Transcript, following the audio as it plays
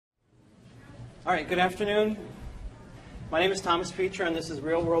All right, good afternoon. My name is Thomas Petra, and this is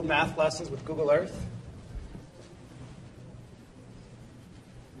Real World Math Lessons with Google Earth.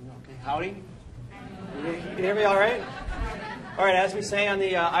 Okay, howdy. You can hear me all right? All right, as we say on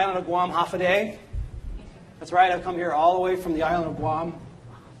the island of Guam, Hafa. That's right, I've come here all the way from the island of Guam.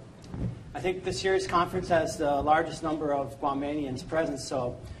 I think this year's conference has the largest number of Guamanians present,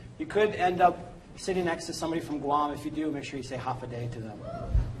 so you could end up sitting next to somebody from Guam. If you do, make sure you say Hafa to them.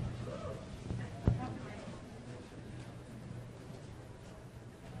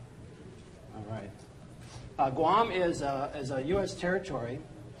 Guam is a U.S. territory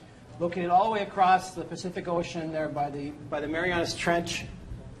located all the way across the Pacific Ocean there by the Marianas Trench.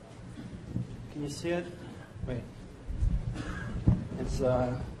 Can you see it? Wait. It's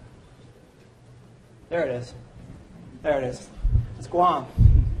there it is. There it is. It's Guam.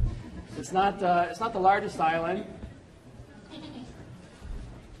 It's not the largest island.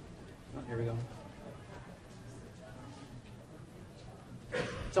 Oh, here we go.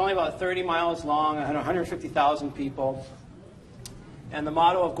 It's only about 30 miles long and 150,000 people. And the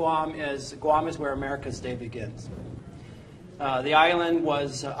motto of Guam is where America's day begins. The island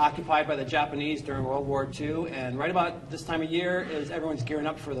was occupied by the Japanese during World War II, and right about this time of year is everyone's gearing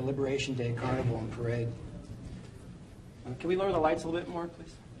up for the Liberation Day Carnival and Parade. Can we lower the lights a little bit more,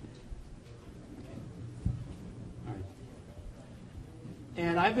 please? All right.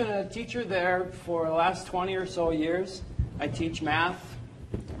 And I've been a teacher there for the last 20 or so years. I teach math.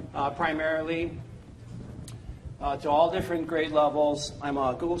 Primarily to all different grade levels. I'm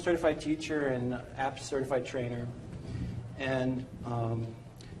a Google certified teacher and Apps certified trainer. And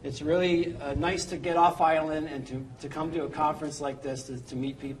it's really nice to get off island and to come to a conference like this to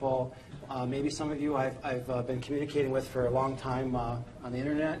meet people. Maybe some of you I've been communicating with for a long time on the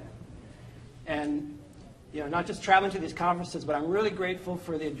internet. And not just traveling to these conferences, but I'm really grateful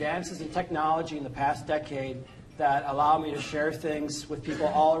for the advances in technology in the past decade that allow me to share things with people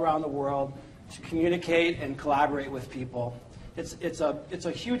all around the world, to communicate and collaborate with people. It's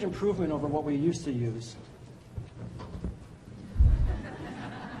a huge improvement over what we used to use.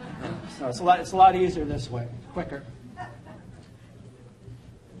 So it's a lot easier this way, quicker.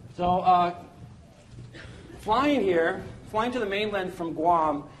 So flying to the mainland from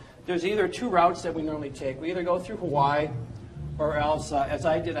Guam, there's either two routes that we normally take. We either go through Hawaii, or else, as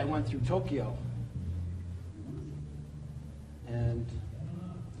I did, I went through Tokyo.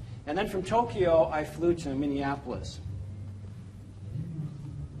 And then from Tokyo, I flew to Minneapolis.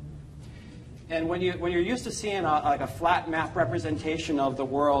 And when you're used to seeing like a flat map representation of the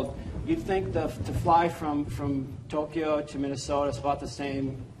world, you'd think to fly from Tokyo to Minnesota is about the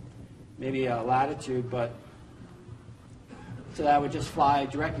same, maybe latitude, but so that I would just fly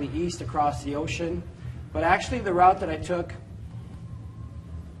directly east across the ocean. But actually, the route that I took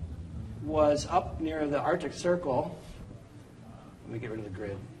was up near the Arctic Circle. Let me get rid of the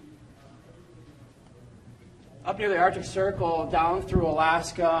grid. Up near the Arctic Circle, down through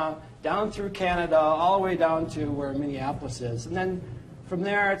Alaska, down through Canada, all the way down to where Minneapolis is. And then from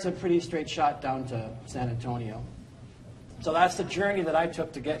there, it's a pretty straight shot down to San Antonio. So that's the journey that I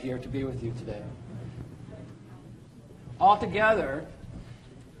took to get here to be with you today. Altogether,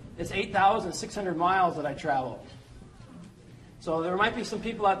 it's 8,600 miles that I traveled. So there might be some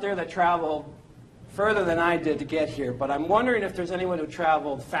people out there that traveled further than I did to get here, but I'm wondering if there's anyone who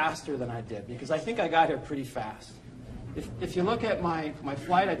traveled faster than I did, because I think I got here pretty fast. If you look at my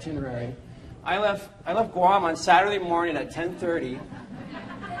flight itinerary, I left Guam on Saturday morning at 10:30,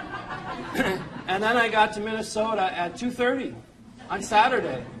 and then I got to Minnesota at 2:30 on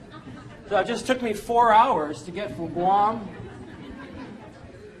Saturday. So it just took me 4 hours to get from Guam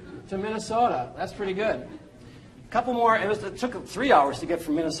to Minnesota. That's pretty good. Couple more. It took 3 hours to get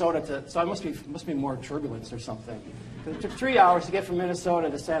from Minnesota to. So it must be more turbulence or something. It took 3 hours to get from Minnesota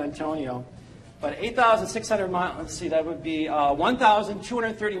to San Antonio, but 8,600 miles. Let's see, that would be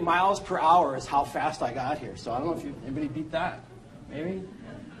 1,230 miles per hour is how fast I got here. So I don't know if anybody beat that. Maybe.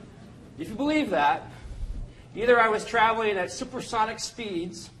 If you believe that, either I was traveling at supersonic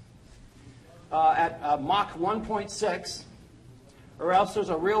speeds at Mach 1.6, or else there's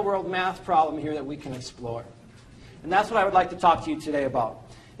a real-world math problem here that we can explore. And that's what I would like to talk to you today about,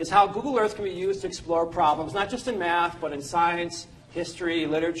 is how Google Earth can be used to explore problems, not just in math, but in science, history,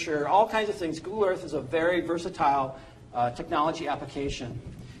 literature, all kinds of things. Google Earth is a very versatile technology application.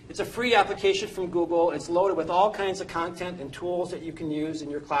 It's a free application from Google. It's loaded with all kinds of content and tools that you can use in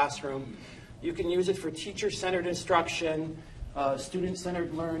your classroom. You can use it for teacher-centered instruction,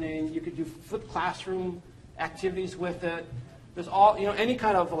 student-centered learning. You could do flipped classroom activities with it. There's all, any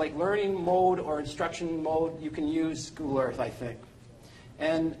kind of like learning mode or instruction mode, you can use Google Earth, I think.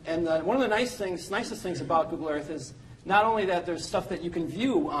 One of the nicest things about Google Earth is not only that there's stuff that you can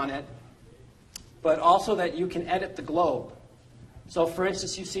view on it, but also that you can edit the globe. So for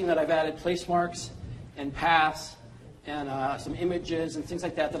instance, you've seen that I've added place marks and paths and some images and things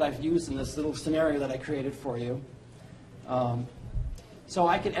like that that I've used in this little scenario that I created for you. So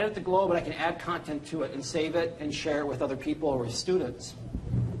I can edit the globe, and I can add content to it and save it and share it with other people or with students.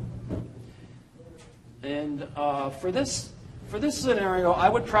 And for this scenario, I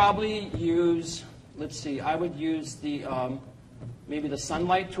would probably use, let's see, I would use the maybe the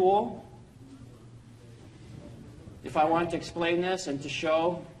sunlight tool if I wanted to explain this and to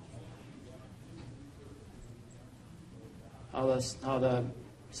show how the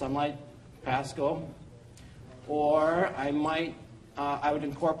sunlight paths go. Or I might, I would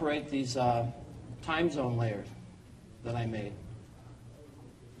incorporate these time zone layers that I made.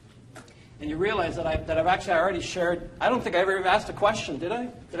 And you realize that I've actually already shared, I don't think I ever asked a question, did I?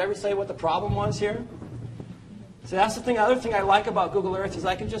 Did I ever say what the problem was here? So that's the other thing I like about Google Earth is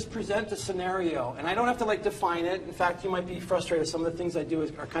I can just present a scenario, and I don't have to define it. In fact, you might be frustrated. Some of the things I do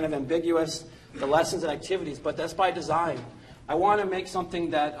are kind of ambiguous, the lessons and activities, but that's by design. I want to make something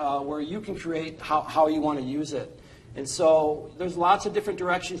that where you can create how you want to use it. And so there's lots of different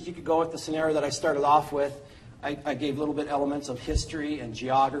directions you could go with the scenario that I started off with. I gave a little bit elements of history and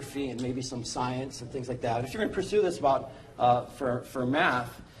geography and maybe some science and things like that. If you're going to pursue this for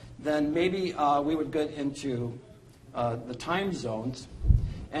math, then maybe we would get into the time zones.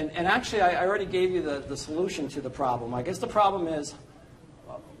 And actually, I already gave you the solution to the problem. I guess the problem is,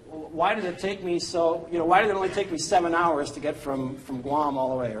 why did it take me why did it only take me 7 hours to get from Guam all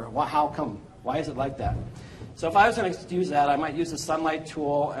the way? Or how come? Why is it like that? So if I was going to use that, I might use the sunlight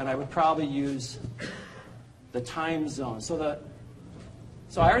tool, and I would probably use the time zone. So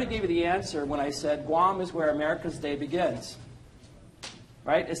I already gave you the answer when I said Guam is where America's Day begins.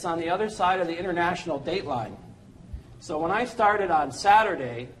 Right? It's on the other side of the international date line. So when I started on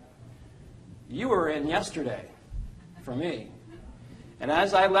Saturday, you were in yesterday for me. And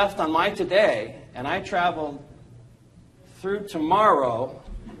as I left on my today, and I traveled through tomorrow,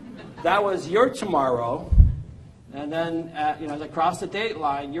 that was your tomorrow. And then, as I crossed the date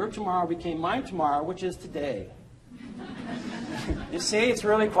line, your tomorrow became my tomorrow, which is today. You see, it's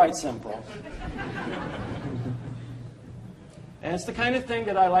really quite simple. And it's the kind of thing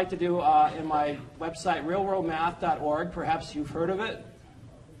that I like to do in my website, realworldmath.org. Perhaps you've heard of it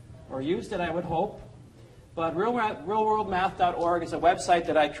or used it, I would hope. But realworldmath.org is a website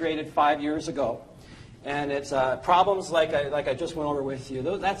that I created 5 years ago. And it's problems like I just went over with you.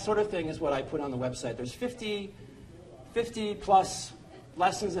 That sort of thing is what I put on the website. There's 50 plus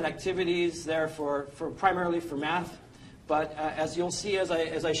lessons and activities there primarily for math. But as you'll see as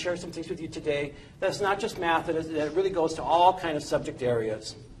I share some things with you today, that's not just math. It really goes to all kind of subject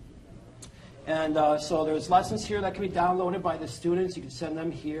areas. And so there's lessons here that can be downloaded by the students. You can send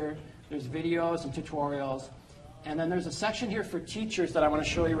them here. There's videos and tutorials. And then there's a section here for teachers that I want to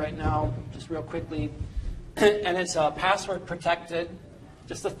show you right now, just real quickly. And it's password protected.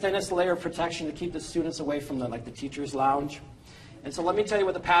 Just the thinnest layer of protection to keep the students away from the teacher's lounge. And so let me tell you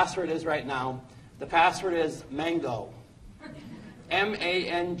what the password is right now. The password is Mango.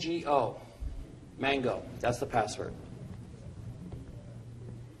 M-A-N-G-O. Mango. That's the password.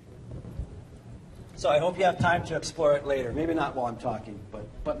 So I hope you have time to explore it later. Maybe not while I'm talking,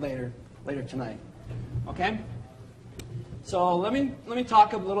 but later tonight. Okay? So let me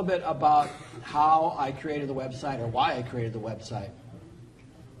talk a little bit about how I created the website or why I created the website.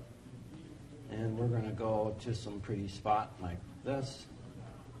 And we're going to go to some pretty spot like this.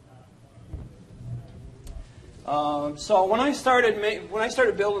 So when I started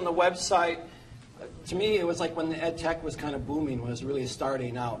building the website, to me it was like when the ed tech was kind of booming, when it was really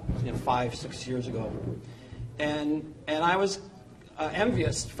starting out, 5-6 years ago, and I was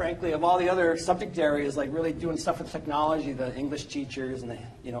envious, frankly, of all the other subject areas, like really doing stuff with technology, the English teachers, and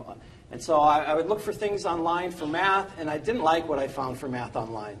and so I would look for things online for math, and I didn't like what I found for math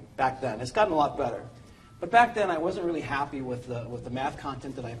online back then. It's gotten a lot better, but back then I wasn't really happy with the math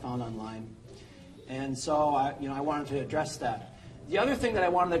content that I found online. And so I wanted to address that. The other thing that I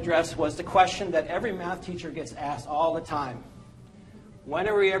wanted to address was the question that every math teacher gets asked all the time. When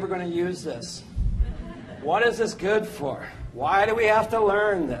are we ever going to use this? What is this good for? Why do we have to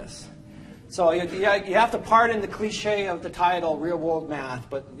learn this? So you have to pardon the cliche of the title, Real World Math,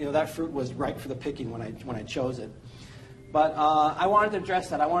 but that fruit was ripe for the picking when I chose it. But I wanted to address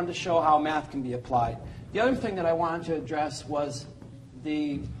that. I wanted to show how math can be applied. The other thing that I wanted to address was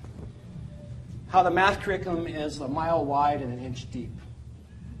how the math curriculum is a mile wide and an inch deep.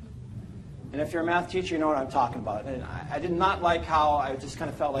 And if you're a math teacher, you know what I'm talking about. And I did not like how I just kind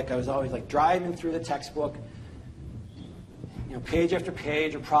of felt like I was always like driving through the textbook, you know, page after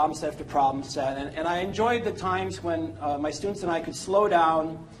page or problem set after problem set. And I enjoyed the times when my students and I could slow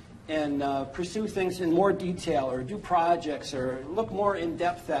down and pursue things in more detail, or do projects, or look more in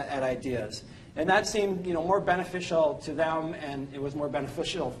depth at ideas. And that seemed, you know, more beneficial to them, and it was more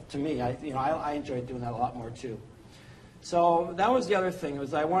beneficial to me. I enjoyed doing that a lot more too. So that was the other thing.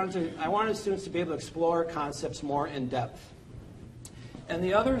 Was I wanted students to be able to explore concepts more in depth. And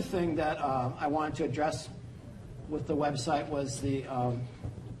the other thing that I wanted to address with the website was the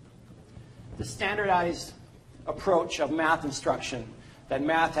standardized approach of math instruction. That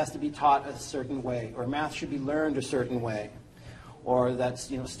math has to be taught a certain way, or math should be learned a certain way, or that,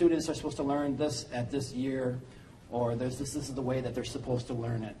 you know, students are supposed to learn this at this year, or this is the way that they're supposed to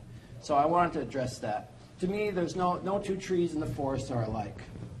learn it. So I wanted to address that. To me, there's no two trees in the forest are alike.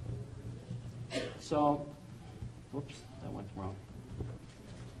 So, whoops, that went wrong.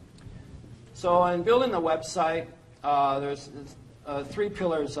 So in building the website, there's 3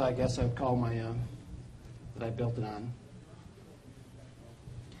 pillars, I guess I would call my that I built it on.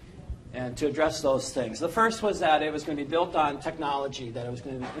 And to address those things. The first was that it was going to be built on technology, that it was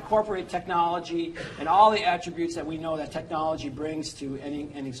going to incorporate technology and all the attributes that we know that technology brings to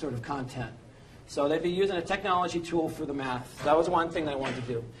any sort of content. So they'd be using a technology tool for the math. That was one thing that I wanted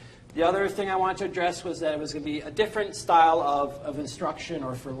to do. The other thing I wanted to address was that it was going to be a different style of instruction,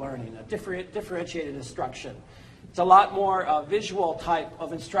 or for learning, a differentiated instruction. It's a lot more visual type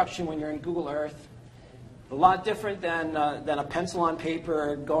of instruction when you're in Google Earth. A lot different than a pencil on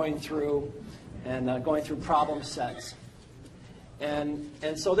paper going through problem sets. And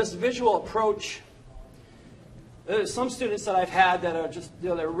so this visual approach, there's some students that I've had that are just, you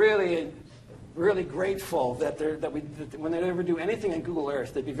know, they're really grateful that when they ever do anything in Google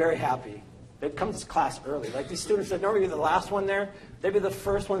Earth, they'd be very happy. They'd come to class early. Like these students that normally be the last one there, they'd be the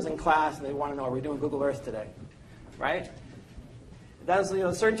first ones in class, and they want to know, are we doing Google Earth today? Right? That's, you know,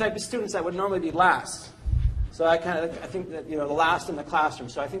 a certain type of students that would normally be last. So I think that, you know, the last in the classroom.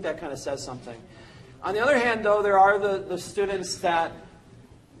 So I think that kind of says something. On the other hand, though, there are the students that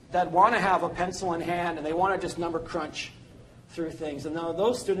want to have a pencil in hand, and they want to just number crunch through things. And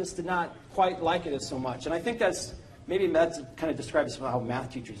those students did not quite like it as so much. And I think maybe that kind of describes how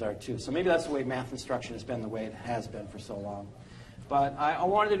math teachers are too. So maybe that's the way math instruction has been the way it has been for so long. But I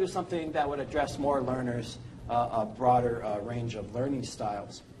wanted to do something that would address more learners, a broader range of learning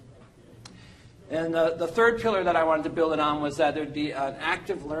styles. And the third pillar that I wanted to build it on was that there would be an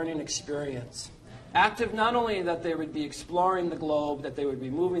active learning experience. Active, not only that they would be exploring the globe, that they would be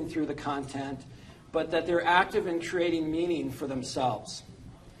moving through the content, but that they're active in creating meaning for themselves.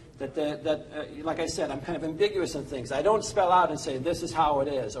 Like I said, I'm kind of ambiguous in things. I don't spell out and say, this is how it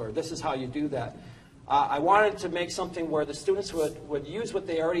is, or this is how you do that. I wanted to make something where the students would use what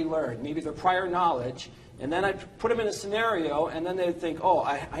they already learned, maybe their prior knowledge, and then I'd put them in a scenario, and then they'd think, oh,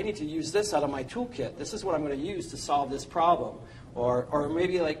 I need to use this out of my toolkit. This is what I'm going to use to solve this problem. Or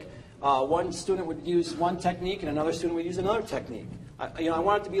maybe like one student would use one technique, and another student would use another technique. I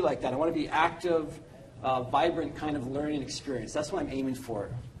want it to be like that. I want to be active, vibrant kind of learning experience. That's what I'm aiming for,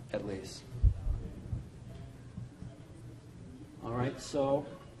 at least. All right, so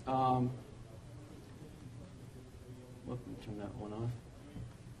let me turn that one off.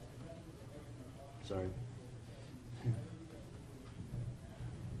 Sorry.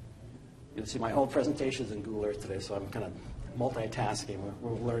 You'll see my whole presentation is in Google Earth today, so I'm kind of multitasking.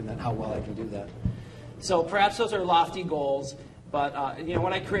 We'll learn how well I can do that. So perhaps those are lofty goals, but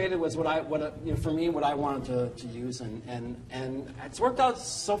what I created was for me what I wanted to use, and it's worked out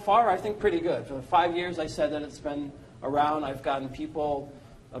so far. I think pretty good. For the 5 years I said that it's been around, I've gotten people,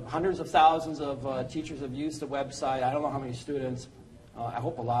 hundreds of thousands of teachers have used the website. I don't know how many students. I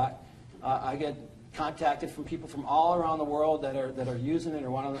hope a lot. I get contacted from people from all around the world that are using it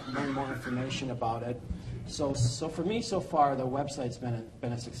or want to learn more information about it. So for me so far, the website's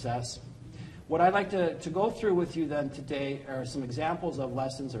been a success. What I'd like to go through with you then today are some examples of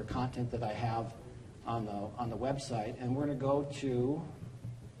lessons or content that I have on the website, and we're going to go to,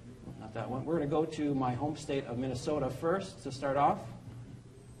 not that one, we're going to go to my home state of Minnesota first to start off.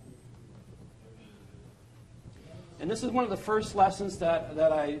 And this is one of the first lessons that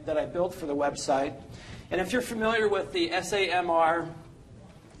I built for the website. And if you're familiar with the SAMR,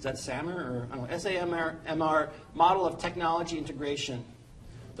 is that SAMR? Or I don't know, SAMR model of technology integration.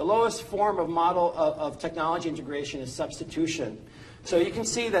 The lowest form of model of technology integration is substitution. So you can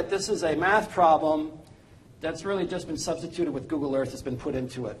see that this is a math problem that's really just been substituted with Google Earth has been put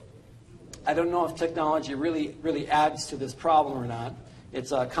into it. I don't know if technology really adds to this problem or not.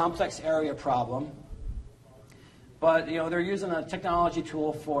 It's a complex area problem. But they're using a technology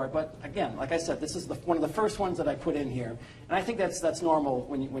tool for it. But again, like I said, this is one of the first ones that I put in here. And I think that's normal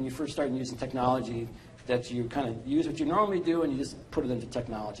when you first start using technology, that you kind of use what you normally do and you just put it into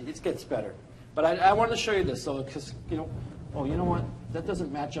technology. It gets better. But I wanted to show you this, because oh, you know what? That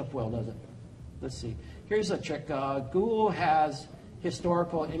doesn't match up well, does it? Let's see. Here's a trick. Google has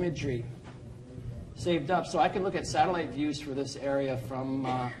historical imagery saved up, so I can look at satellite views for this area from.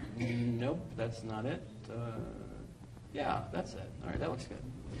 Nope, that's not it. Yeah, that's it. All right, that looks good.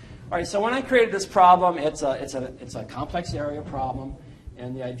 All right, so when I created this problem, it's a complex area problem,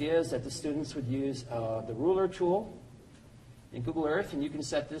 and the idea is that the students would use the ruler tool in Google Earth, and you can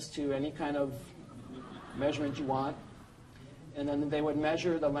set this to any kind of measurement you want, and then they would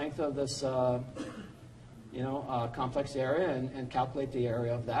measure the length of this, complex area and calculate the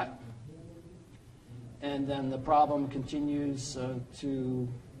area of that, and then the problem continues to.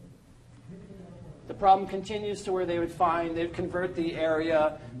 The problem continues to where they'd convert the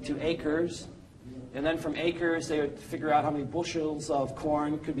area to acres, and then from acres they would figure out how many bushels of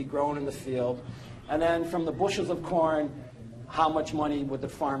corn could be grown in the field, and then from the bushels of corn, how much money would the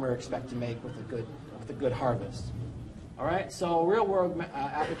farmer expect to make with a good harvest. All right, so real world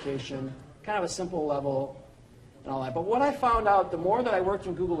application, kind of a simple level and all that. But what I found out, the more that I worked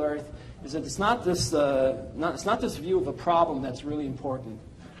with Google Earth, is that it's not this view of a problem that's really important,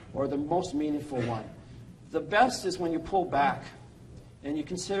 or the most meaningful one. The best is when you pull back and you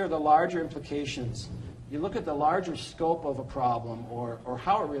consider the larger implications. You look at the larger scope of a problem, or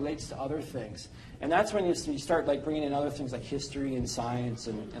how it relates to other things. And that's when you start bringing in other things like history and science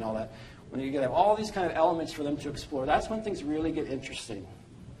and all that. When you get all these kind of elements for them to explore, that's when things really get interesting.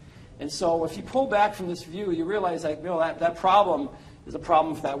 And so if you pull back from this view, you realize that problem is a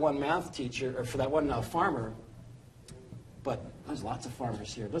problem for that one math teacher, or for that one farmer. But there's lots of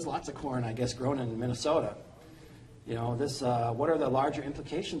farmers here. There's lots of corn, I guess, grown in Minnesota. What are the larger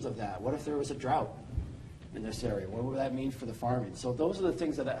implications of that? What if there was a drought in this area? What would that mean for the farming? So those are the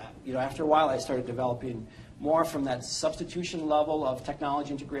things that, after a while I started developing more from that substitution level of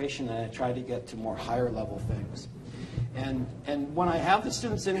technology integration, and I tried to get to more higher level things. And when I have the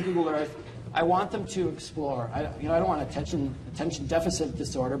students in Google Earth, I want them to explore. I don't want attention deficit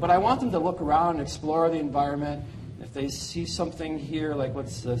disorder, but I want them to look around and explore the environment. If they see something here, like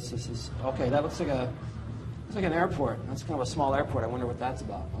what's this? This is okay. That looks like an airport. That's kind of a small airport. I wonder what that's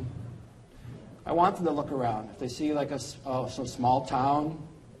about. Huh? I want them to look around. If they see some small town,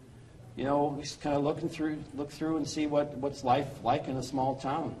 just kind of look through and see what's life like in a small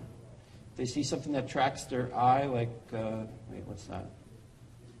town. If they see something that attracts their eye, like wait, what's that?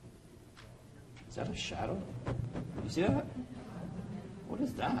 Is that a shadow? You see that? What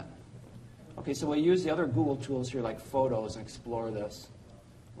is that? Okay, so we use the other Google tools here, like photos, and explore this.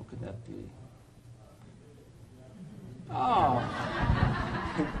 What could that be? Oh.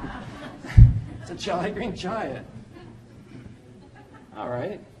 It's a Jolly Green Giant. All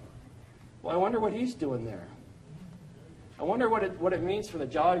right. Well, I wonder what he's doing there. I wonder what it means for the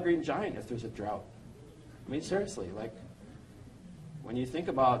Jolly Green Giant if there's a drought. I mean, seriously, when you think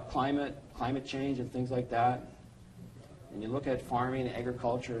about climate change and things like that, and you look at farming and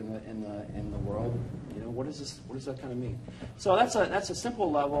agriculture in the world, what does that kind of mean? So that's a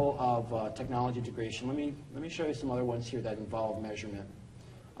simple level of technology integration. Let me show you some other ones here that involve measurement.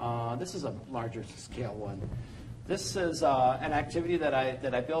 This is a larger scale one. This is an activity that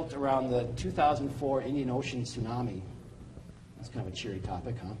I built around the 2004 Indian Ocean tsunami. That's kind of a cheery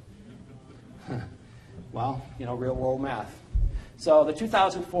topic, huh? Well, real world math. So the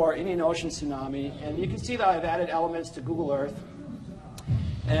 2004 Indian Ocean tsunami, and you can see that I've added elements to Google Earth.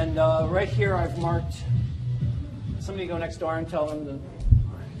 And right here I've marked, somebody go next door and tell them to.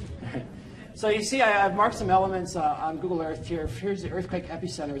 So you see I've marked some elements on Google Earth here. Here's the earthquake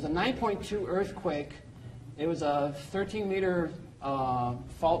epicenter. It was a 9.2 earthquake. It was a 13-meter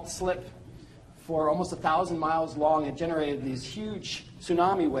fault slip for almost 1,000 miles long. It generated these huge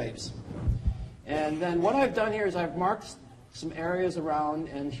tsunami waves. And then what I've done here is I've marked some areas around,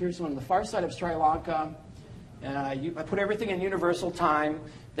 and here's one on the far side of Sri Lanka. And I put everything in universal time.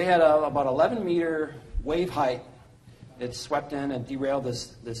 They had about 11-meter wave height. It swept in and derailed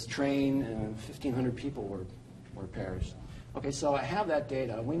this train, and 1,500 people were perished. Okay, so I have that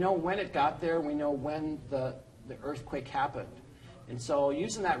data. We know when it got there. We know when the earthquake happened. And so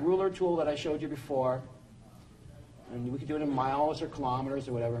using that ruler tool that I showed you before, and we could do it in miles or kilometers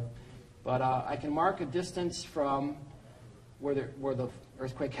or whatever, but I can mark a distance from where the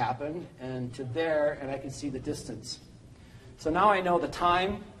earthquake happened and to there, and I can see the distance. So now I know the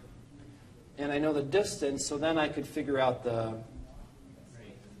time and I know the distance, so then I could figure out the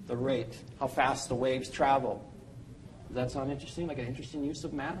the rate, how fast the waves travel. Does that sound interesting? Like an interesting use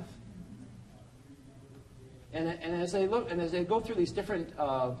of math? And as they look, and as they go through these different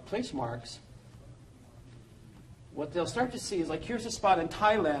place marks, what they'll start to see is, like, here's a spot in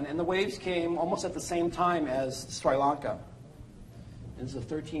Thailand, and the waves came almost at the same time as Sri Lanka. And this is a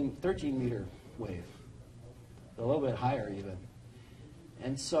 13-meter wave, a little bit higher even.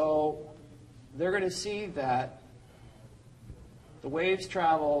 And so they're going to see that the waves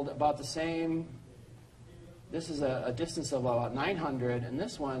traveled about the same. This is a distance of about 900, and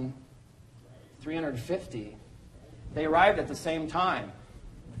this one, 350. They arrived at the same time.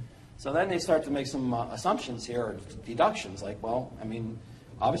 So then they start to make some assumptions here, or deductions, like, well, I mean,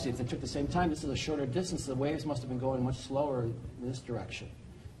 obviously if they took the same time, this is a shorter distance, the waves must have been going much slower in this direction,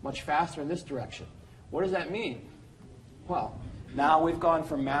 much faster in this direction. What does that mean? Well, now we've gone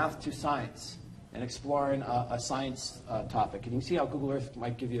from math to science and exploring a science topic. And you can see how Google Earth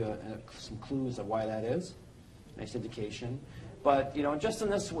might give you some clues of why that is. Nice indication. But, you know, just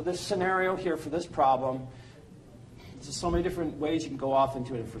in this scenario here for this problem, there's so many different ways you can go off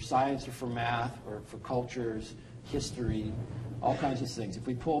into it, for science or for math or for cultures, history, all kinds of things. If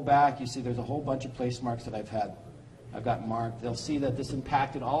we pull back, you see there's a whole bunch of place marks that I've got marked. They'll see that this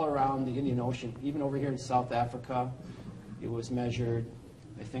impacted all around the Indian Ocean, even over here in South Africa. It was measured.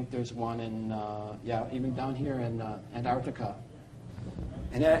 I think there's one in, even down here in Antarctica.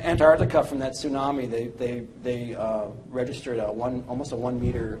 In Antarctica, from that tsunami, they registered almost a 1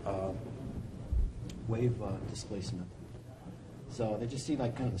 meter wave displacement. So they just see,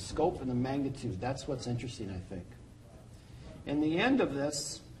 like, kind of the scope and the magnitude. That's what's interesting, I think. In the end of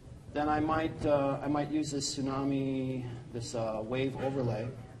this, then I might use this tsunami, this wave overlay.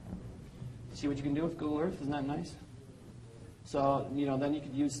 See what you can do with Google Earth? Isn't that nice? So, you know, then you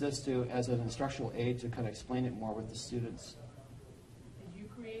could use this as an instructional aid to kind of explain it more with the students. Did you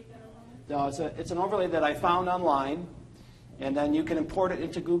create that No, overlay? it's an overlay that I found online, and then you can import it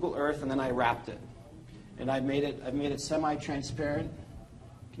into Google Earth, and then I wrapped it. And I've made it semi-transparent.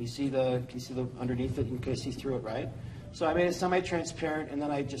 Can you see the underneath it? You can see through it, right? So I made it semi-transparent, and then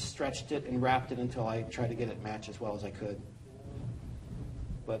I just stretched it and wrapped it until I tried to get it matched as well as I could.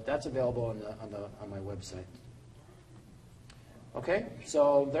 But that's available on my website. Okay,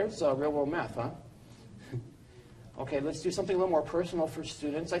 so there's real-world math, huh? Okay, let's do something a little more personal for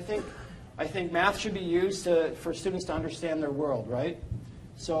students. I think math should be used for students to understand their world, right?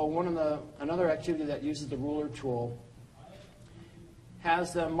 So another activity that uses the ruler tool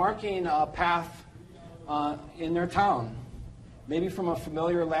has them marking a path in their town, maybe from a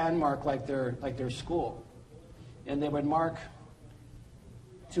familiar landmark like their school, and they would mark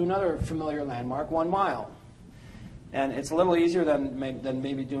to another familiar landmark 1 mile. And it's a little easier than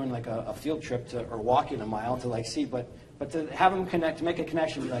maybe doing like a field trip or walking a mile to like see, but to have them make a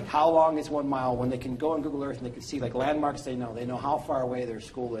connection, like how long is 1 mile, when they can go on Google Earth and they can see like landmarks they know how far away their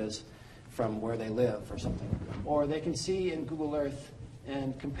school is from where they live or something. Or they can see in Google Earth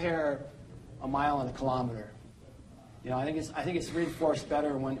and compare a mile and a kilometer. You know, I think it's reinforced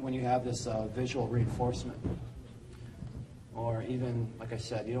better when you have this visual reinforcement. Or even, like I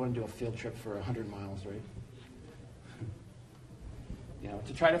said, you don't want to do a field trip for 100 miles, right? You know,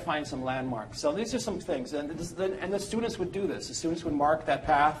 to try to find some landmarks. So these are some things, and the students would do this. The students would mark that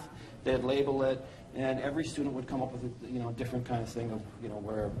path, they'd label it, and every student would come up with a different kind of thing of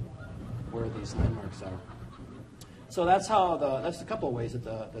where these landmarks are. So that's a couple of ways that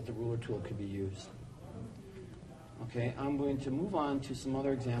the ruler tool could be used. Okay, I'm going to move on to some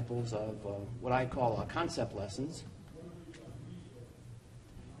other examples of what I call concept lessons.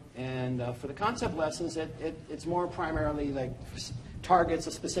 And for the concept lessons, it's more primarily like targets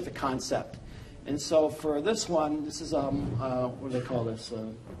a specific concept. And so for this one, this is, what do they call this?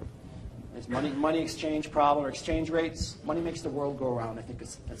 It's money exchange problem, or exchange rates. Money makes the world go around, I think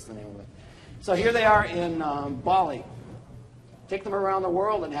that's the name of it. So here they are in Bali. Take them around the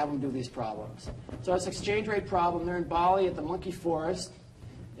world and have them do these problems. So it's an exchange rate problem. They're in Bali at the monkey forest,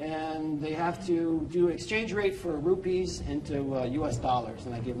 and they have to do an exchange rate for rupees into US dollars,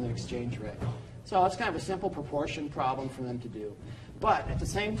 and I give them an exchange rate. So it's kind of a simple proportion problem for them to do. But at the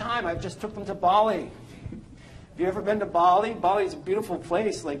same time, I've just took them to Bali. Have you ever been to Bali? Bali is a beautiful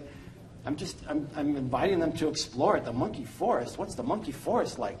place. Like, I'm inviting them to explore it, the monkey forest. What's the monkey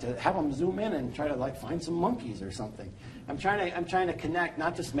forest like? To have them zoom in and try to like find some monkeys or something. I'm trying to connect,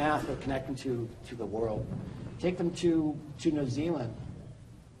 not just math, but connect them to the world. Take them to New Zealand.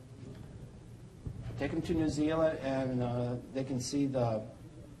 Take them to New Zealand, and they can see the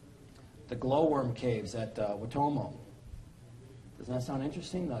glowworm caves at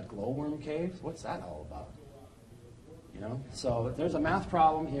You know, so there's a math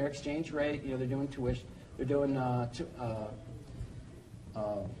problem here. Exchange rate. You know, they're doing tuition. They're doing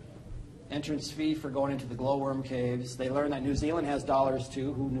entrance fee for going into the glowworm caves. They learned that New Zealand has dollars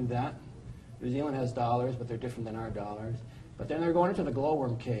too. Who knew that? New Zealand has dollars, but they're different than our dollars. But then they're going into the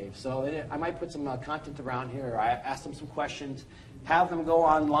glowworm cave. So I might put some content around here. I ask them some questions, have them go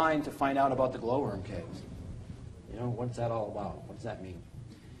online to find out about the glowworm caves. You know, what's that all about? What does that mean?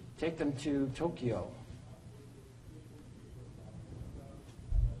 Take them to Tokyo.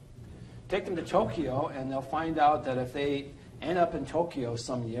 Take them to Tokyo, and they'll find out that if they end up in Tokyo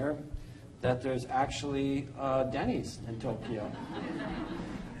some year, that there's actually Denny's in Tokyo.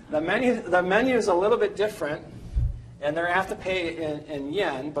 The menu is a little bit different, and they have to pay in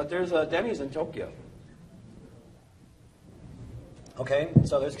yen, but there's a Denny's in Tokyo. Okay,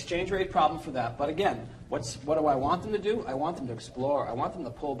 so there's exchange rate problem for that. But again, what do I want them to do? I want them to explore. I want them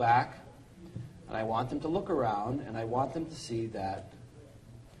to pull back, and I want them to look around, and I want them to see that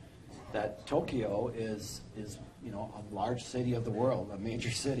Tokyo is you know, a large city of the world, a major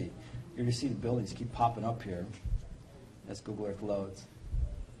city. You're going to see the buildings keep popping up here as Google Earth loads.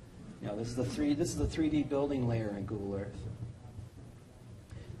 You know, this is the 3D building layer in Google Earth.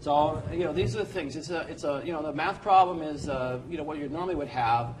 So, you know, these are the things. It's a you know, the math problem is you know, what you normally would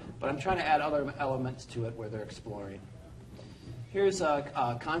have, but I'm trying to add other elements to it where they're exploring. Here's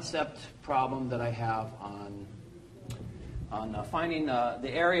a concept problem that I have on finding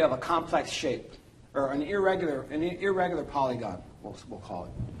the area of a complex shape, or an irregular polygon, we'll call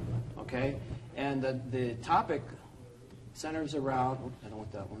it. Okay, and the topic centers around. Oops, I don't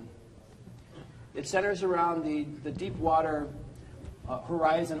want that one. It centers around the deep water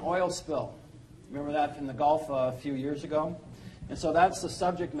horizon oil spill. Remember that from the Gulf a few years ago? And so that's the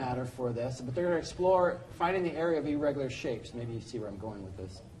subject matter for this. But they're going to explore finding the area of irregular shapes. Maybe you see where I'm going with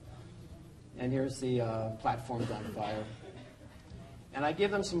this. And here's the platforms on fire. And I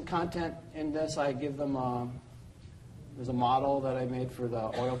give them some content in this. I give them, there's a model that I made for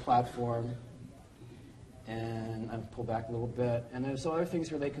the oil platform. And I pull back a little bit. And there's other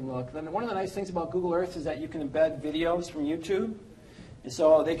things where they can look. Then one of the nice things about Google Earth is that you can embed videos from YouTube. And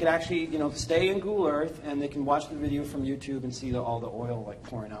so they could actually, you know, stay in Google Earth, and they can watch the video from YouTube and see all the oil like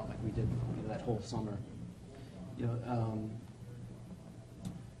pouring out, like we did, you know, that whole summer. You know,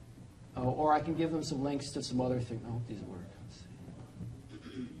 or I can give them some links to some other things. I hope these work. Let's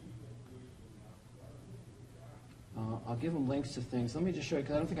see. I'll give them links to things. Let me just show you,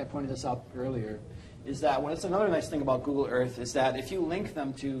 because I don't think I pointed this out earlier. Is that it's another nice thing about Google Earth is that if you link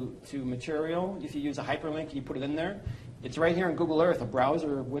them to material, if you use a hyperlink and you put it in there, it's right here in Google Earth. A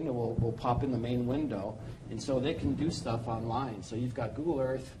browser window will pop in the main window, and so they can do stuff online. So you've got Google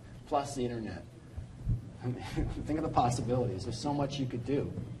Earth plus the internet. I mean, think of the possibilities. There's so much you could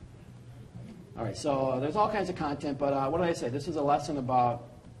do. All right, so there's all kinds of content, but what did I say? This is a lesson about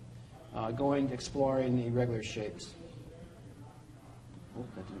exploring the irregular shapes. Oh,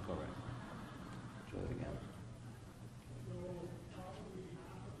 that didn't go right. Try that again.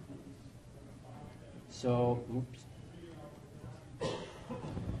 So, oops.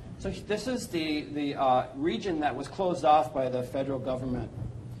 So this is the region that was closed off by the federal government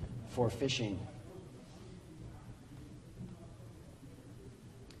for fishing.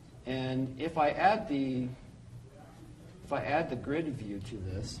 And if I add the grid view to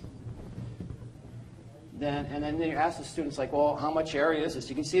this, then you ask the students like, well, how much area is this?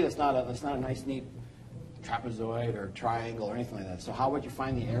 You can see that's not a nice neat trapezoid or triangle or anything like that. So how would you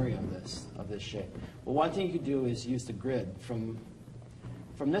find the area of this shape? Well, one thing you could do is use the grid. From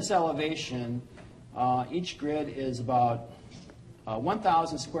this elevation, each grid is about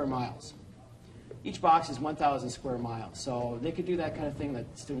 1,000 square miles. Each box is 1,000 square miles. So they could do that kind of thing that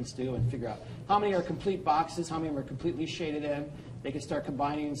students do and figure out how many are complete boxes, how many are completely shaded in. They could start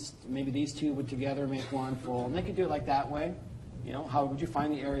combining, maybe these two would together make one full. And they could do it like that way. You know, how would you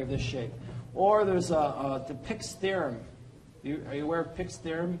find the area of this shape? Or there's the Pick's theorem. Are you aware of Pick's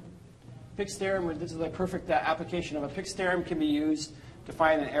theorem? Pick's theorem, this is a perfect application of a Pick's theorem can be used to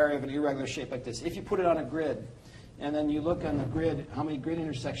find an area of an irregular shape like this. If you put it on a grid, and then you look on the grid, how many grid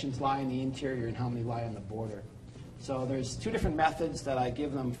intersections lie in the interior and how many lie on the border. So there's two different methods that I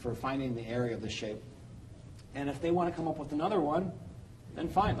give them for finding the area of the shape. And if they want to come up with another one, then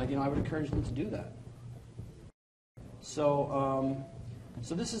fine. Like, you know, I would encourage them to do that. So,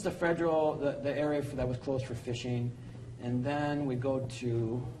 so this is the federal, the area that was closed for fishing. And then we go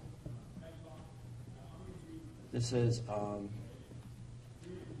to, this is,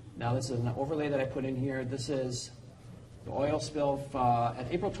 now this is an overlay that I put in here. This is the oil spill at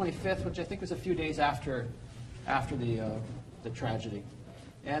April 25th, which I think was a few days after the tragedy.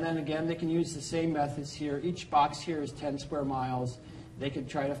 And then again, they can use the same methods here. Each box here is 10 square miles. They could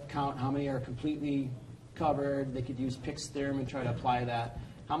try to count how many are completely covered. They could use Pick's theorem and try to apply that.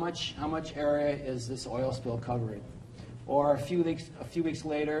 How much area is this oil spill covering? Or a few weeks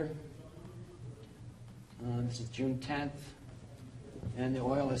later, this is June 10th, and the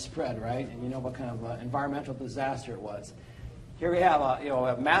oil is spread, right? And you know what kind of environmental disaster it was. Here we have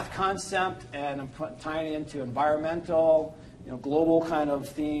a math concept, and I'm tying it into environmental, global kind of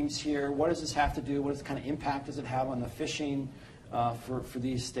themes here. What does this have to do? What kind of impact does it have on the fishing for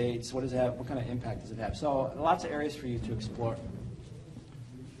these states? What kind of impact does it have? So lots of areas for you to explore.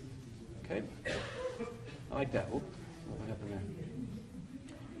 Okay, I like that. Oop, what happened there?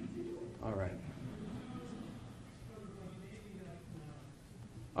 All right.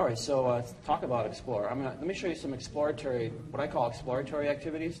 All right, so talk about explore. Let me show you some exploratory, what I call exploratory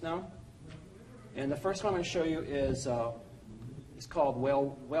activities now. And the first one I'm going to show you is it's called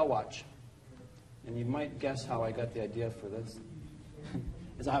Whale Watch. And you might guess how I got the idea for this.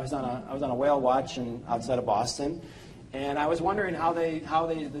 I was on a whale watch outside of Boston, and I was wondering how they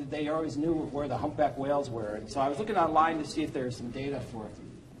always knew where the humpback whales were. And so I was looking online to see if there was some data for it.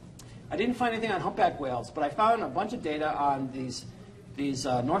 I didn't find anything on humpback whales, but I found a bunch of data on these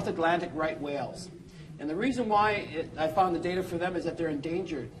North Atlantic right whales. And the reason why I found the data for them is that they're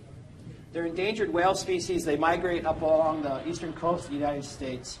endangered. They're endangered whale species. They migrate up along the eastern coast of the United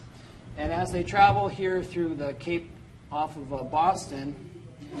States. And as they travel here through the Cape off of Boston,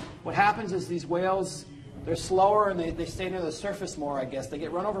 what happens is these whales, they're slower and they stay near the surface more, I guess. They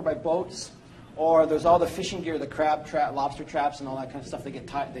get run over by boats, or there's all the fishing gear, the crab trap, lobster traps, and all that kind of stuff. They get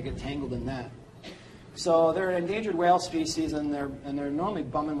tangled in that. So they're an endangered whale species, and they're normally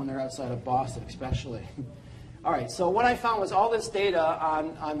bumming when they're outside of Boston, especially. All right. So what I found was all this data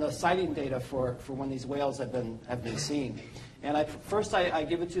on the sighting data for when these whales have been seen. And first I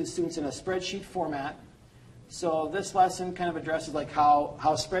give it to the students in a spreadsheet format. So this lesson kind of addresses like how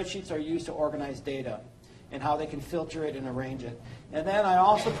spreadsheets are used to organize data and how they can filter it and arrange it. And then I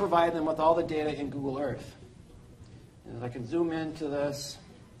also provide them with all the data in Google Earth. And I can zoom into this.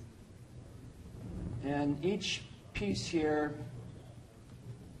 And each piece here,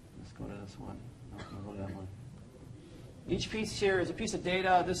 let's go to this one. No, go to that one. Each piece here is a piece of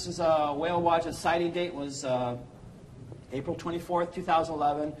data. This is a whale watch. The sighting date was April 24th,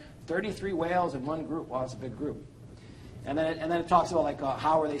 2011. 33 whales in one group. Wow, it's a big group. And then it talks about like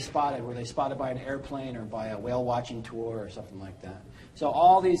how were they spotted? Were they spotted by an airplane or by a whale watching tour or something like that? So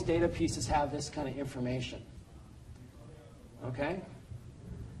all these data pieces have this kind of information. Okay?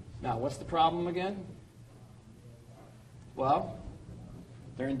 Now, what's the problem again? Well,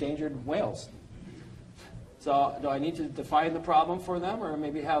 they're endangered whales. So do I need to define the problem for them, or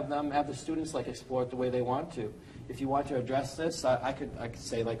maybe have the students like explore it the way they want to? If you want to address this, I could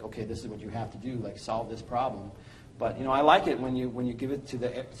say like, okay, this is what you have to do, like solve this problem. But I like it when you give it to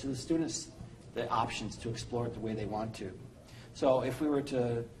the students the options to explore it the way they want to. So if we were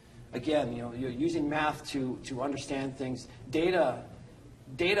to, again, you're using math to understand things,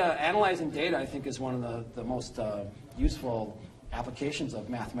 analyzing data, I think, is one of the most useful applications of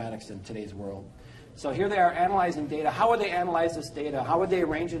mathematics in today's world. So here they are analyzing data. How would they analyze this data? How would they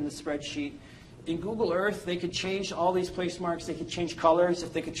arrange it in the spreadsheet? In Google Earth, they could change all these place marks. They could change colors.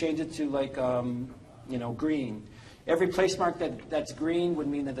 If they could change it to like, green. Every place mark that's green would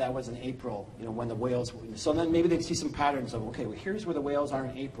mean that was in April, when the whales. So then maybe they'd see some patterns of, okay, well, here's where the whales are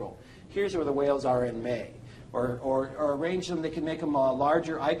in April. Here's where the whales are in May. Or arrange them, they can make them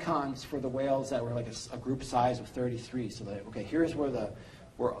larger icons for the whales that were like a group size of 33. So that, okay, here's where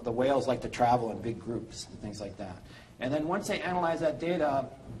the whales like to travel in big groups and things like that. And then once they analyze that data,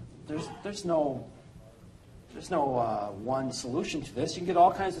 there's no one solution to this. You can get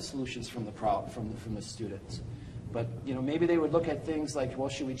all kinds of solutions from the students. But maybe they would look at things like, well,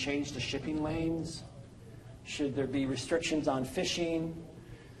 should we change the shipping lanes? Should there be restrictions on fishing?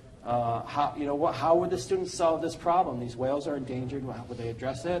 How would the students solve this problem? These whales are endangered. Would they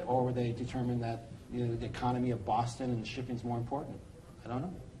address it, or would they determine that the economy of Boston and shipping is more important? I don't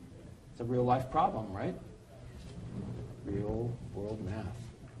know. It's a real life problem, right? Real world math.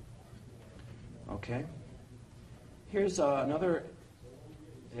 Okay. Here's another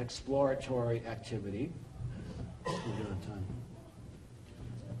exploratory activity. We're good on time.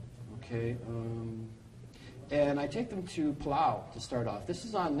 Okay. And I take them to Palau to start off. This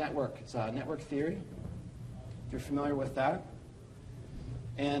is on network. It's network theory, if you're familiar with that.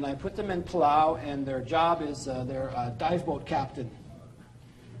 And I put them in Palau, and their job is they're a dive boat captain.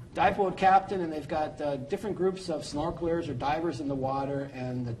 dive boat captain, and they've got different groups of snorkelers or divers in the water,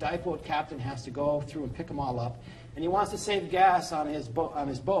 and the dive boat captain has to go through and pick them all up. And he wants to save gas on his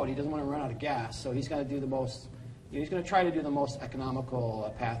boat. He doesn't want to run out of gas, so he's going to do the most. He's going to try to do the most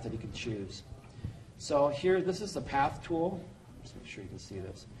economical path that he can choose. So here, this is the path tool. Just make sure you can see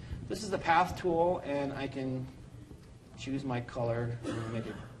this. This is the path tool, and I can choose my color. I'm going to make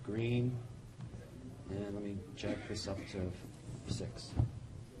it green, and let me jack this up to 6.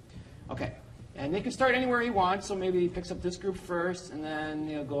 Okay, and they can start anywhere he wants. So maybe he picks up this group first, and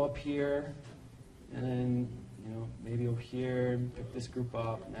then go up here, and then maybe over here, pick this group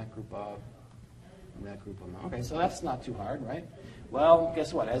up, and that group up, and that group up. Okay, so that's not too hard, right? Well,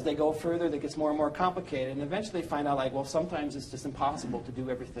 guess what? As they go further, it gets more and more complicated, and eventually they find out, like, well, sometimes it's just impossible to do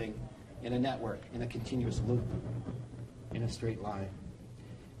everything in a network, in a continuous loop, in a straight line.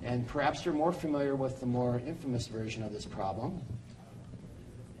 And perhaps you're more familiar with the more infamous version of this problem,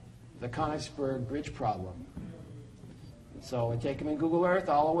 the Königsberg Bridge problem. So we take them in Google Earth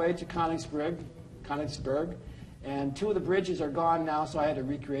all the way to Königsberg, and 2 of the bridges are gone now, so I had to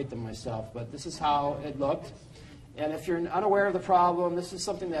recreate them myself. But this is how it looked. And if you're unaware of the problem, this is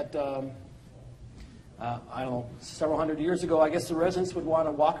something that, I don't know, several hundred years ago, I guess the residents would want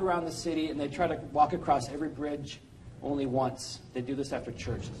to walk around the city, and they'd try to walk across every bridge only once. They do this after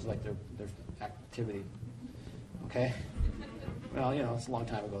church. This is like their activity. Okay? Well, it's a long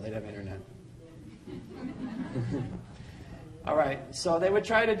time ago. They didn't have internet. All right, so they would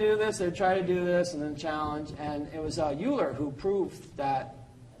try to do this, they'd try to do this, and then challenge. And it was Euler who proved that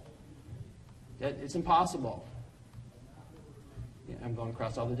it's impossible. I'm going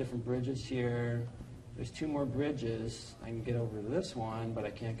across all the different bridges here. There's 2 more bridges. I can get over this one, but I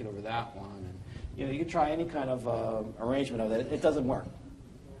can't get over that one. And, you can try any kind of arrangement of it. It doesn't work.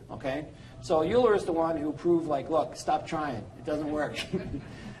 Okay? So Euler is the one who proved, like, look, stop trying. It doesn't work.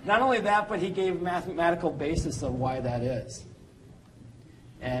 Not only that, but he gave a mathematical basis of why that is.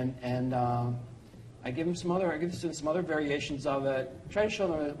 And I give the students some other variations of it. Try to show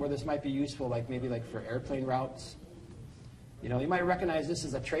them where this might be useful, like maybe like for airplane routes. You might recognize this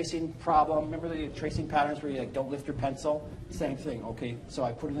as a tracing problem. Remember the tracing patterns where you don't lift your pencil? Same thing. Okay, so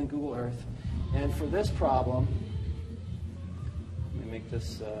I put it in Google Earth. And for this problem, let me make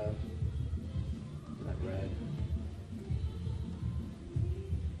this not red.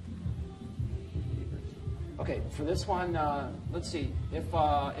 Okay, for this one, let's see. If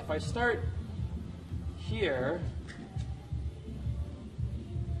I start here,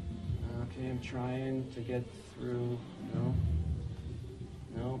 okay, I'm trying to get through.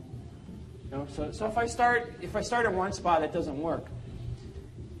 No. So if I start in one spot, it doesn't work.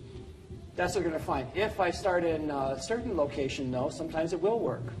 That's what we're going to find. If I start in a certain location, though, sometimes it will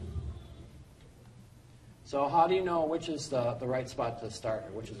work. So how do you know which is the right spot to start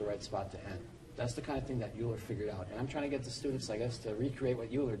or which is the right spot to end? That's the kind of thing that Euler figured out. And I'm trying to get the students, I guess, to recreate what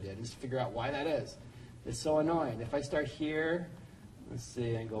Euler did and just figure out why that is. It's so annoying. If I start here, let's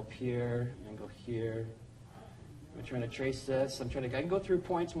see, and go up here, and go here. I'm trying to trace this. I can go through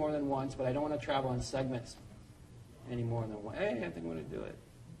points more than once, but I don't want to travel in segments any more than one. Hey, I think I'm going to do it.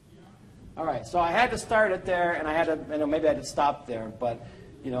 All right, so I had to start it there, and I had to, maybe I had to stop there, but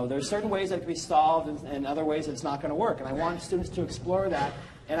there's certain ways that can be solved and other ways that it's not going to work. And I want students to explore that.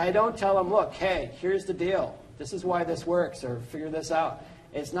 And I don't tell them, look, hey, here's the deal. This is why this works, or figure this out.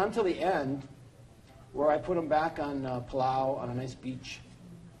 It's not until the end where I put them back on Palau on a nice beach.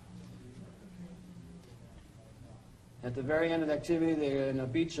 At the very end of the activity, they're in a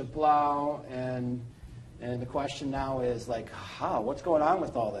beach of Palau, and the question now is like, what's going on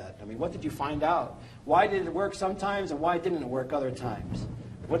with all that? I mean, what did you find out? Why did it work sometimes, and why didn't it work other times?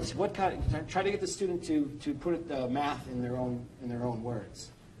 Try to get the student to put the math in their own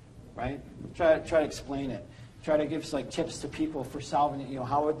words, right? Try to explain it. Try to give tips to people for solving it.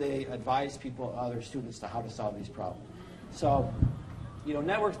 How would they advise people, other students, to how to solve these problems? So,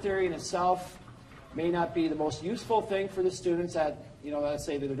 network theory in itself may not be the most useful thing for the students at, let's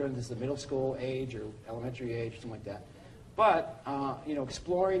say they're doing this at the middle school age or elementary age, something like that. But,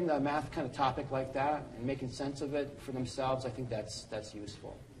 exploring the math kind of topic like that and making sense of it for themselves, I think that's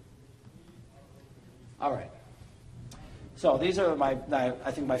useful. All right. So these are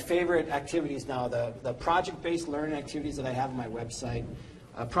I think my favorite activities now, the project-based learning activities that I have on my website.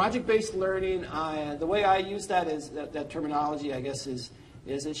 Project-based learning, the way I use that is, that terminology, I guess, is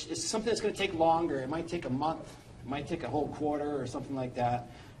it's something that's going to take longer. It might take a month. It might take a whole quarter or something like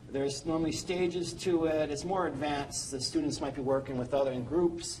that. There's normally stages to it. It's more advanced. The students might be working with other in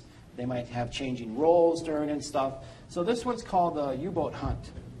groups. They might have changing roles during and stuff. So this one's called the U-boat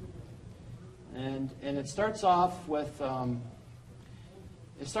hunt. And it starts off with,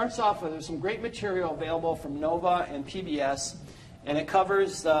 It starts off with there's some great material available from NOVA and PBS, and it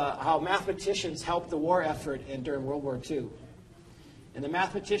covers how mathematicians helped the war effort during World War II. And the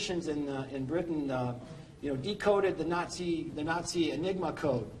mathematicians in Britain, decoded the Nazi Enigma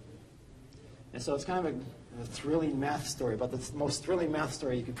code. And so it's kind of a thrilling math story, but the most thrilling math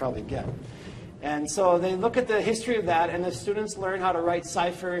story you could probably get. And so they look at the history of that, and the students learn how to write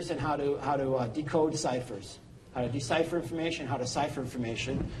ciphers and how to decode ciphers, how to decipher information, how to cipher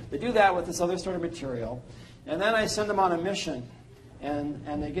information. They do that with this other sort of material. And then I send them on a mission.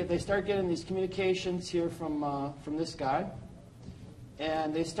 And they start getting these communications here from this guy.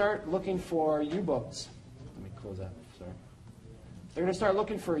 And they start looking for U-boats. Let me close that, sorry. They're going to start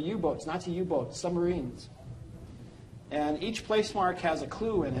looking for U-boats, not U-boats, submarines. And each place mark has a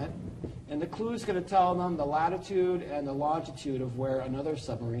clue in it. And the clue is going to tell them the latitude and the longitude of where another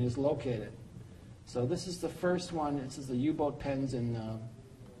submarine is located. So this is the first one. This is the U-boat pens in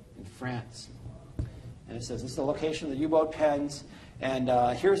France. And it says this is the location of the U-boat pens. And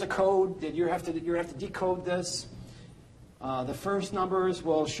here's a code that you have to decode this. The first numbers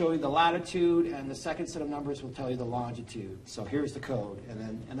will show you the latitude, and the second set of numbers will tell you the longitude. So here's the code,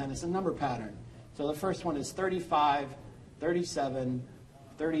 and then it's a number pattern. So the first one is 35, 37,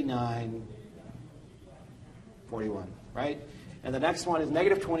 39, 41, right? And the next one is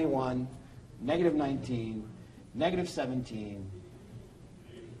negative 21, negative 19, negative 17,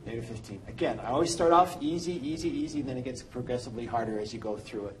 negative 15. Again, I always start off easy, easy, easy, then it gets progressively harder as you go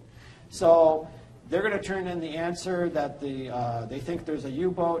through it. So they're going to turn in the answer that they think there's a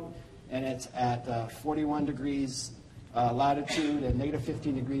U-boat, and it's at 41 degrees latitude and negative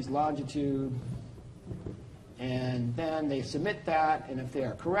 15 degrees longitude. And then they submit that, and if they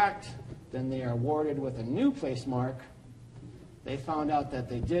are correct, then they are awarded with a new place mark. They found out that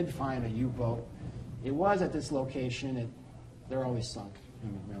they did find a U-boat. It was at this location. They're always sunk.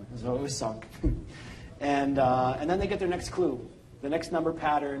 So it was sunk. And then they get their next clue, the next number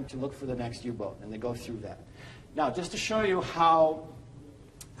pattern to look for the next U-boat, and they go through that. Now, just to show you how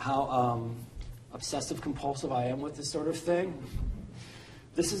obsessive-compulsive I am with this sort of thing,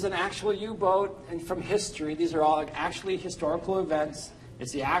 this is an actual U-boat, and from history. These are all actually historical events.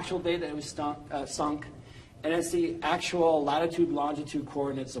 It's the actual day that it was sunk, and it's the actual latitude, longitude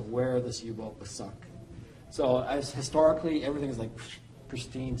coordinates of where this U-boat was sunk. So as historically, everything is like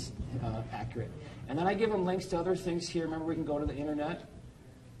pristine, accurate. And then I give them links to other things here. Remember, we can go to the internet.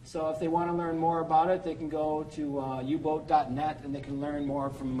 So if they want to learn more about it, they can go to uboat.net, and they can learn more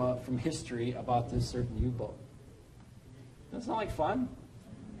from history about this certain U-boat. Doesn't that sound like fun?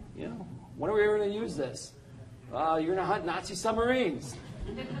 You know, when are we ever going to use this? You're going to hunt Nazi submarines.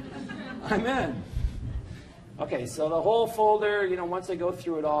 I'm in. Okay, so the whole folder, once they go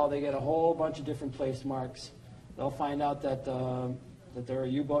through it all, they get a whole bunch of different place marks. They'll find out that there are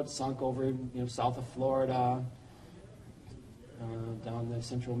U-boats sunk over, south of Florida, down in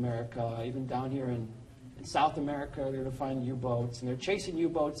Central America, even down here in South America, they're going to find U-boats, and they're chasing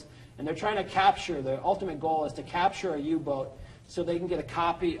U-boats, and they're trying to capture. The ultimate goal is to capture a U-boat so they can get a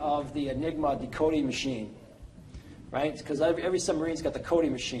copy of the Enigma decoding machine, right? Because every submarine's got the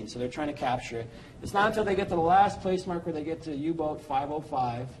coding machine, so they're trying to capture it. It's not until they get to the last place mark where they get to U-boat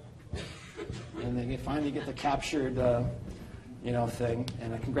 505, and they finally get the captured, thing.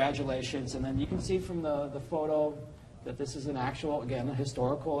 And congratulations. And then you can see from the photo that this is an actual, again, a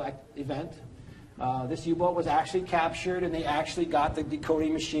historical event. This U-boat was actually captured, and they actually got the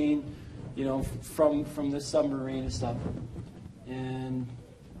decoding machine, from the submarine and stuff. And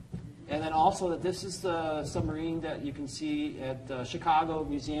then also that this is the submarine that you can see at the Chicago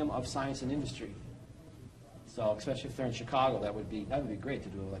Museum of Science and Industry. So especially if they're in Chicago, that would be great to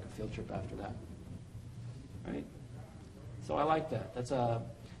do like a field trip after that, right? So I like that. That's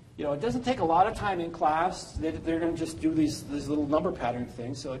it doesn't take a lot of time in class. They're going to just do these little number pattern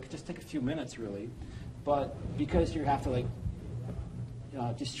things, so it could just take a few minutes really. But because you have to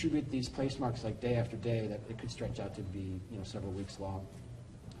distribute these place marks like day after day, that it could stretch out to be several weeks long.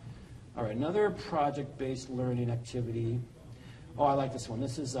 All right, another project-based learning activity. Oh, I like this one.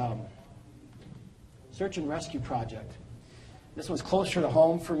 This is Search and Rescue Project. This one's closer to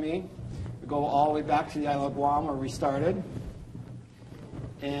home for me. We go all the way back to the Isle of Guam where we started.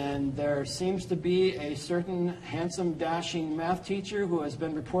 And there seems to be a certain handsome, dashing math teacher who has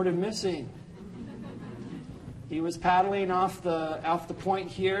been reported missing. He was paddling off the point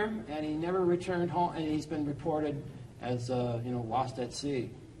here, and he never returned home, and he's been reported as lost at sea.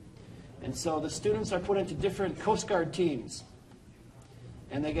 And so the students are put into different Coast Guard teams,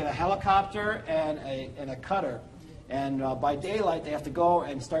 and they get a helicopter and a cutter, and by daylight they have to go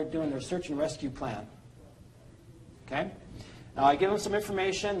and start doing their search and rescue plan. Okay, Now, I give them some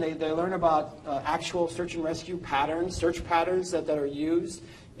information. They learn about actual search and rescue patterns, search patterns that are used,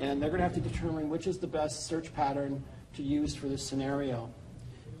 and they're going to have to determine which is the best search pattern to use for this scenario.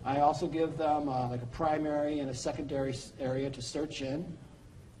 I also give them like a primary and a secondary area to search in.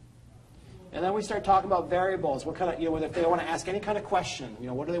 And then we start talking about variables. What kind of, if they want to ask any kind of question,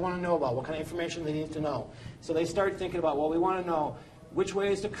 what do they want to know about? What kind of information they need to know? So they start thinking about, well, we want to know which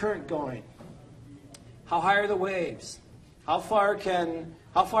way is the current going? How high are the waves? How far can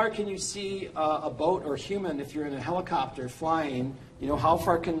you see a boat or human if you're in a helicopter flying? How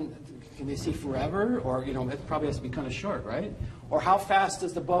far can they see forever? Or it probably has to be kind of short, right? Or how fast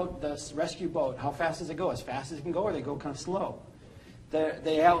does the rescue boat, how fast does it go? As fast as it can go, or they go kind of slow?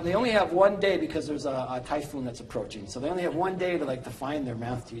 They only have one day because there's a typhoon that's approaching. So they only have one day to find their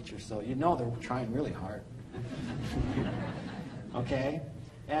math teacher. So they're trying really hard. Okay?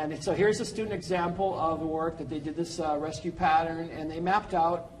 And so here's a student example of the work that they did this rescue pattern, and they mapped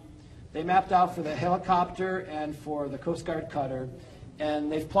out for the helicopter and for the Coast Guard cutter, and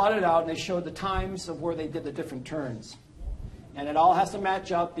they've plotted out and they showed the times of where they did the different turns. And it all has to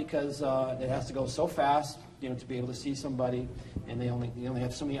match up because it has to go so fast, to be able to see somebody, and they only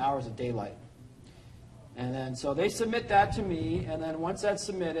have so many hours of daylight. And then so they submit that to me, and then once that's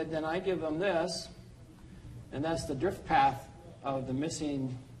submitted, then I give them this, and that's the drift path of the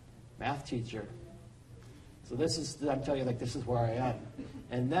missing math teacher. So I'm telling you, this is where I am.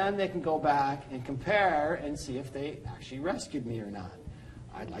 And then they can go back and compare and see if they actually rescued me or not.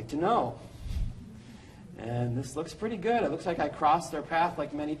 I'd like to know. And this looks pretty good. It looks like I crossed their path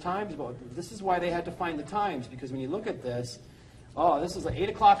many times, but this is why they had to find the times, because when you look at this, this is 8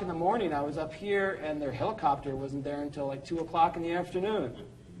 o'clock in the morning. I was up here, and their helicopter wasn't there until 2 o'clock in the afternoon.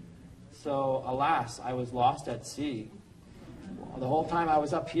 So, alas, I was lost at sea. The whole time I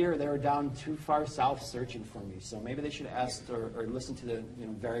was up here, they were down too far south searching for me. So maybe they should have asked or listened to the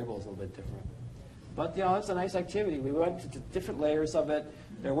variables a little bit different. But it's a nice activity. We went to different layers of it.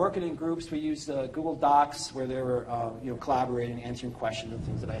 They're working in groups. We used Google Docs where they were collaborating, answering questions and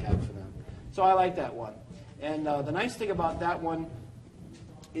things that I had for them. So I like that one. And the nice thing about that one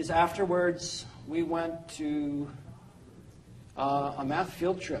is afterwards we went to a math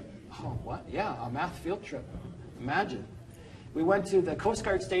field trip. Oh, what? Yeah, a math field trip. Imagine. We went to the Coast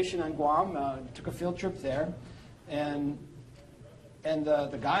Guard station on Guam, took a field trip there, and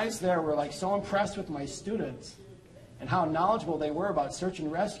the guys there were so impressed with my students and how knowledgeable they were about search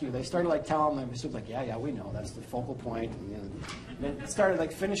and rescue. They started telling them, students yeah, we know, that's the focal point. And they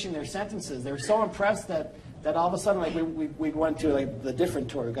started finishing their sentences. They were so impressed that all of a sudden we went to the different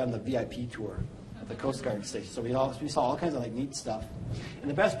tour. We got on the VIP tour at the Coast Guard station. So we saw all kinds of neat stuff.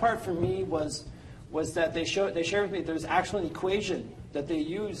 And the best part for me was that they shared with me there's actually an equation that they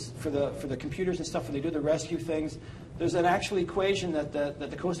use for the computers and stuff when they do the rescue things. There's an actual equation that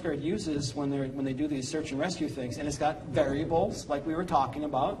the Coast Guard uses when they do these search and rescue things, and it's got variables like we were talking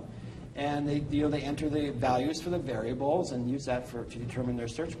about, and they enter the values for the variables and use that to determine their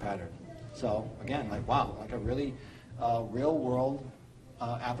search pattern. So again, wow, a really real world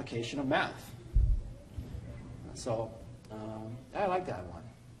application of math. So I like that one.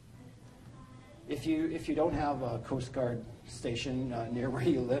 If you don't have a Coast Guard station near where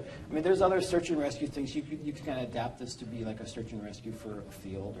you live, there's other search and rescue things. You can kind of adapt this to be a search and rescue for a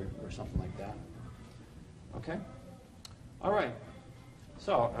field or something like that. Okay? All right.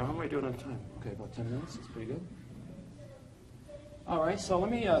 So, how am I doing on time? Okay, about 10 minutes. That's pretty good. All right, so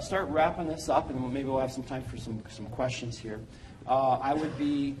let me start wrapping this up, and maybe we'll have some time for some questions here. I would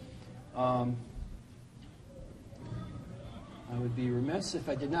be remiss if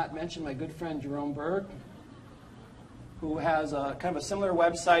I did not mention my good friend Jerome Berg, who has kind of a similar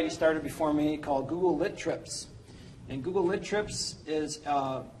website he started before me called Google Lit Trips. And Google Lit Trips is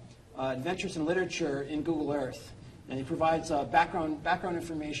adventures in literature in Google Earth. And he provides background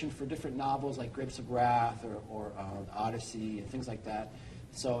information for different novels like Grapes of Wrath or Odyssey and things like that.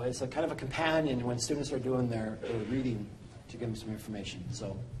 So it's a kind of a companion when students are doing their reading to give them some information.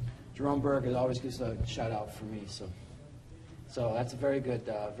 So Jerome Berg always gives a shout out for me. So that's a very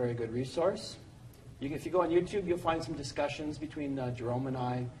good resource. If you go on YouTube, you'll find some discussions between Jerome and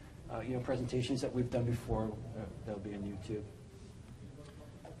I, presentations that we've done before. They'll be on YouTube.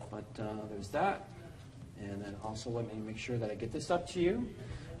 But there's that. And then also let me make sure that I get this up to you.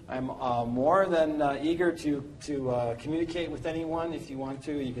 I'm more than eager to communicate with anyone. If you want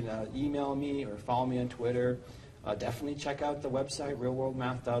to, you can email me or follow me on Twitter. Definitely check out the website,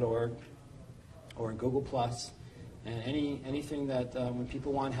 realworldmath.org, or Google+. And anything that when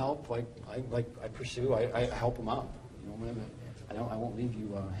people want help, I pursue, I help them out. I won't leave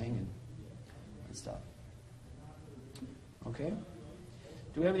you hanging and stuff. Okay.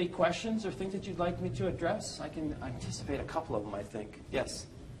 Do we have any questions or things that you'd like me to address? I can anticipate a couple of them, I think. Yes?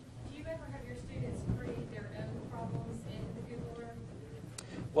 Do you ever have your students create their own problems in the Google Earth?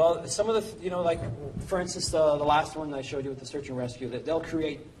 Well, some of the, like, for instance, the last one I showed you with the search and rescue, that they'll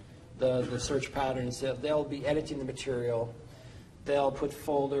create the search patterns. They'll be editing the material. They'll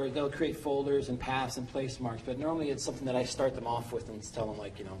create folders and paths and place marks. But normally it's something that I start them off with and tell them,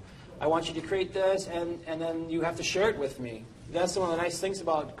 like, I want you to create this, and then you have to share it with me. That's one of the nice things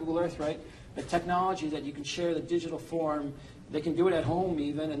about Google Earth, right? The technology that you can share the digital form. They can do it at home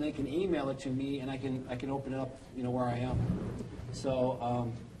even, and they can email it to me, and I can open it up, where I am. So,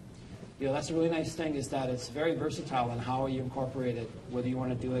 that's a really nice thing, is that it's very versatile on how you incorporate it, whether you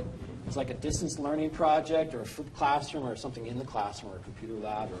want to do it as like a distance learning project or a flipped classroom or something in the classroom or a computer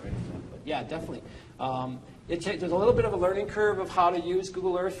lab or anything. But yeah, definitely. There's a little bit of a learning curve of how to use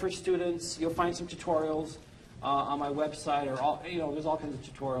Google Earth for students. You'll find some tutorials on my website, or there's all kinds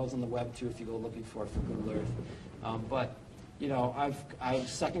of tutorials on the web too if you go looking for Google Earth. But I have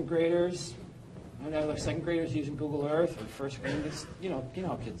second graders. I have second graders using Google Earth, or first graders. You know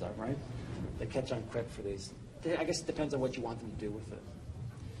how kids are, right? They catch on quick for these. I guess it depends on what you want them to do with it.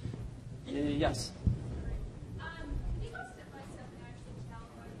 Yes. Can you go step by step and actually tell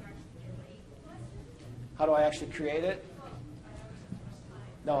how you actually create the lesson? How do I actually create it?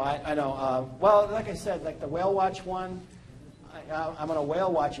 No, I know. Well, like I said, like the whale watch one, I'm on a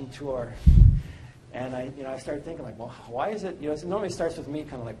whale watching tour, and I started thinking, like, well, why is it? It normally starts with me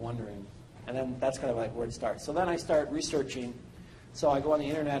kind of like wondering, and then that's kind of like where it starts. So then I start researching. So I go on the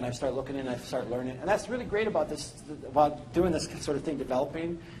internet and I start looking and I start learning, and that's really great about doing this sort of thing,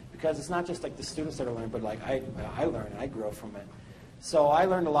 developing, because it's not just like the students that are learning, but like I learn and I grow from it. So I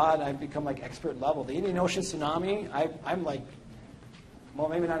learned a lot, and I've become like expert level. The Indian Ocean tsunami, I'm like, well,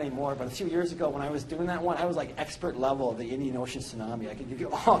 maybe not anymore, but a few years ago when I was doing that one, I was like expert level of the Indian Ocean tsunami. I could give you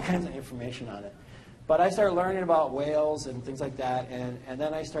all kinds of information on it. But I started learning about whales and things like that, and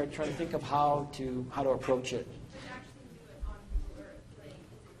then I started trying to think of how to approach it.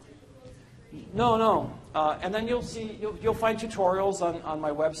 No. And then you'll find tutorials on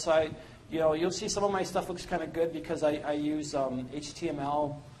my website. You'll see some of my stuff looks kind of good because I use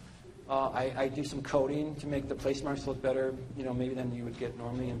HTML. I do some coding to make the place marks look better, maybe than you would get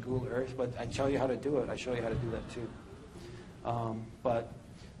normally in Google Earth. But I show you how to do it. I show you how to do that too. But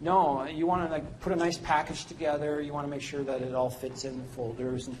no, you want to like put a nice package together. You want to make sure that it all fits in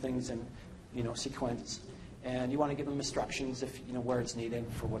folders and things and sequence. And you want to give them instructions if where it's needed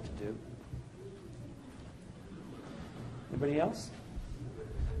for what to do. Anybody else?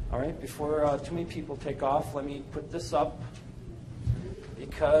 All right, before too many people take off, let me put this up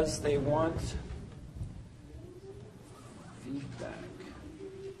because they want feedback.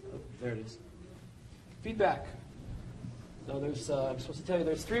 Oh, there it is. Feedback. So I'm supposed to tell you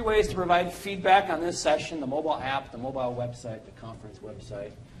there's 3 ways to provide feedback on this session: the mobile app, the mobile website, the conference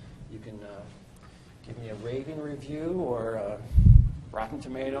website. You can give me a raving review or Rotten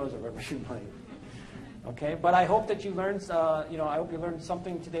Tomatoes or whatever you like. Okay, but I hope that you learned, I hope you learned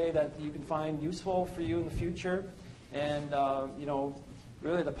something today that you can find useful for you in the future. And,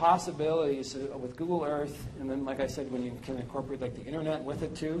 really the possibilities with Google Earth, and then, like I said, when you can incorporate like the internet with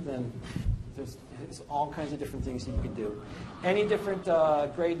it too, then there's all kinds of different things that you can do. Any different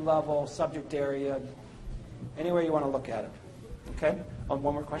grade level, subject area, anywhere you want to look at it. Okay? One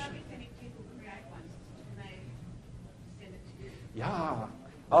more question? Yeah.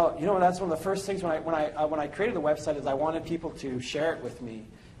 Oh, that's one of the first things when I created the website is I wanted people to share it with me,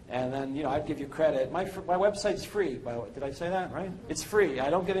 and then I'd give you credit. My website's free. By the way, did I say that right? It's free. I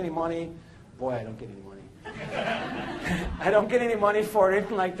don't get any money. Boy, I don't get any money. I don't get any money for it,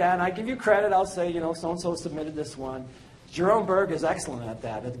 anything like that. And I give you credit. I'll say, so and so submitted this one. Jerome Berg is excellent at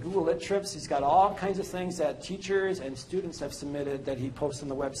that. At the Google Lit Trips, he's got all kinds of things that teachers and students have submitted that he posts on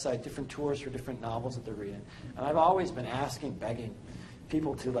the website, different tours for different novels that they're reading. And I've always been asking, begging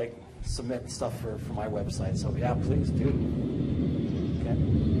people to like submit stuff for my website. So yeah, please do. Okay.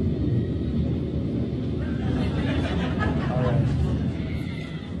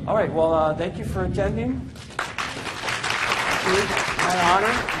 All right. Well, thank you for attending. My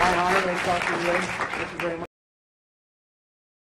honor to talk to you today. Thank you very much.